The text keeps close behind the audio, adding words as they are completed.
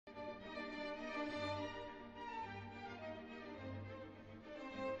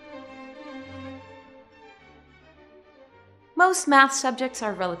Most math subjects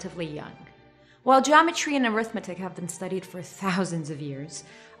are relatively young. While geometry and arithmetic have been studied for thousands of years,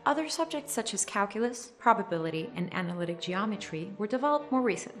 other subjects such as calculus, probability, and analytic geometry were developed more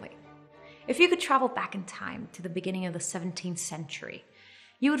recently. If you could travel back in time to the beginning of the 17th century,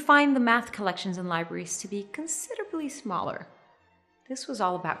 you would find the math collections in libraries to be considerably smaller. This was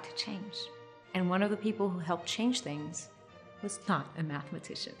all about to change, and one of the people who helped change things was not a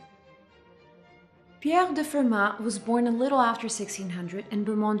mathematician. Pierre de Fermat was born a little after 1600 in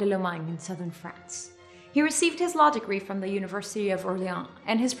Beaumont-de-Lomagne in southern France. He received his law degree from the University of Orléans,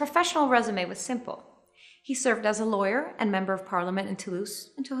 and his professional resume was simple. He served as a lawyer and member of parliament in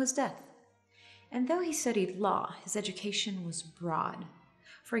Toulouse until his death. And though he studied law, his education was broad.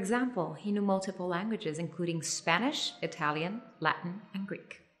 For example, he knew multiple languages, including Spanish, Italian, Latin, and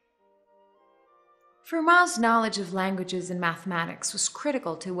Greek. Fermat's knowledge of languages and mathematics was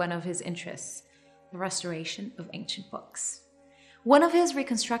critical to one of his interests, the restoration of ancient books. One of his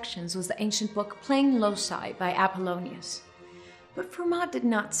reconstructions was the ancient book Plain Loci by Apollonius. But Fermat did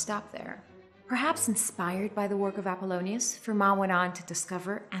not stop there. Perhaps inspired by the work of Apollonius, Fermat went on to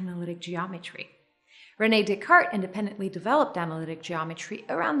discover analytic geometry. René Descartes independently developed analytic geometry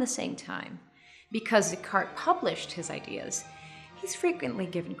around the same time. Because Descartes published his ideas, he's frequently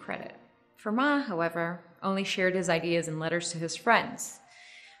given credit. Fermat, however, only shared his ideas in letters to his friends.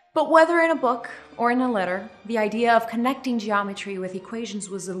 But whether in a book or in a letter, the idea of connecting geometry with equations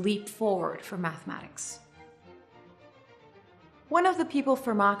was a leap forward for mathematics. One of the people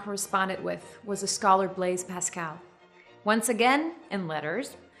Fermat corresponded with was the scholar Blaise Pascal. Once again, in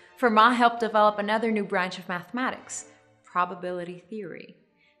letters, Fermat helped develop another new branch of mathematics, probability theory.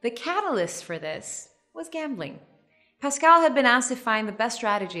 The catalyst for this was gambling. Pascal had been asked to find the best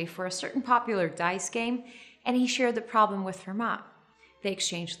strategy for a certain popular dice game, and he shared the problem with Fermat. They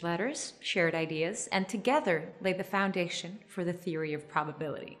exchanged letters, shared ideas, and together laid the foundation for the theory of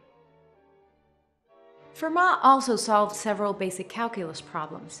probability. Fermat also solved several basic calculus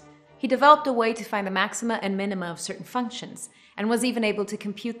problems. He developed a way to find the maxima and minima of certain functions, and was even able to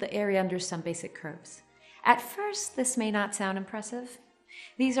compute the area under some basic curves. At first, this may not sound impressive.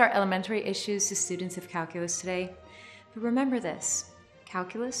 These are elementary issues to students of calculus today. But remember this,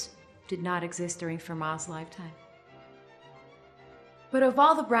 calculus did not exist during Fermat's lifetime. But of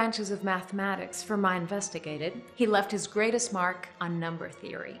all the branches of mathematics Fermat investigated, he left his greatest mark on number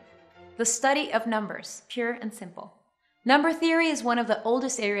theory. The study of numbers, pure and simple. Number theory is one of the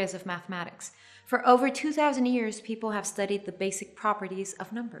oldest areas of mathematics. For over 2,000 years, people have studied the basic properties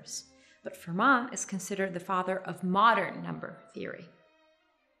of numbers. But Fermat is considered the father of modern number theory.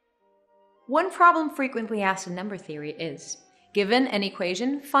 One problem frequently asked in number theory is, given an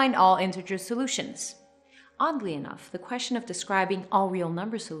equation, find all integer solutions. Oddly enough, the question of describing all real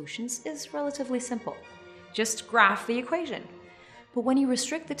number solutions is relatively simple. Just graph the equation. But when you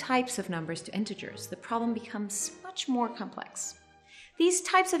restrict the types of numbers to integers, the problem becomes much more complex. These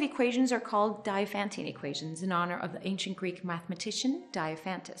types of equations are called Diophantine equations in honor of the ancient Greek mathematician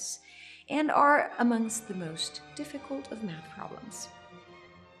Diophantus, and are amongst the most difficult of math problems.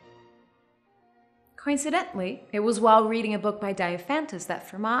 Coincidentally, it was while reading a book by Diophantus that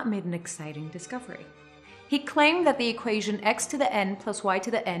Fermat made an exciting discovery. He claimed that the equation x to the n plus y to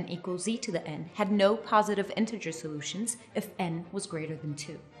the n equals z to the n had no positive integer solutions if n was greater than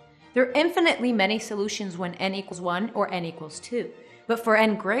 2. There are infinitely many solutions when n equals 1 or n equals 2, but for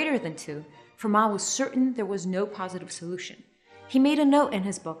n greater than 2, Fermat was certain there was no positive solution. He made a note in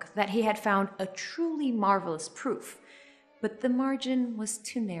his book that he had found a truly marvelous proof, but the margin was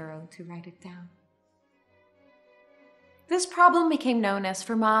too narrow to write it down. This problem became known as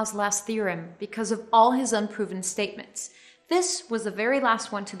Fermat's last theorem because of all his unproven statements. This was the very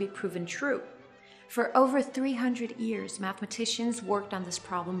last one to be proven true. For over 300 years, mathematicians worked on this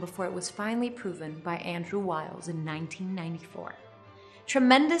problem before it was finally proven by Andrew Wiles in 1994.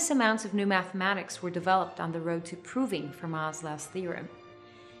 Tremendous amounts of new mathematics were developed on the road to proving Fermat's last theorem.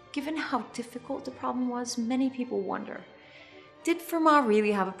 Given how difficult the problem was, many people wonder, did Fermat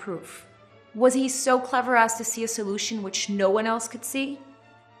really have a proof? Was he so clever as to see a solution which no one else could see?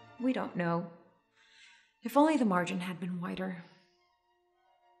 We don't know. If only the margin had been wider.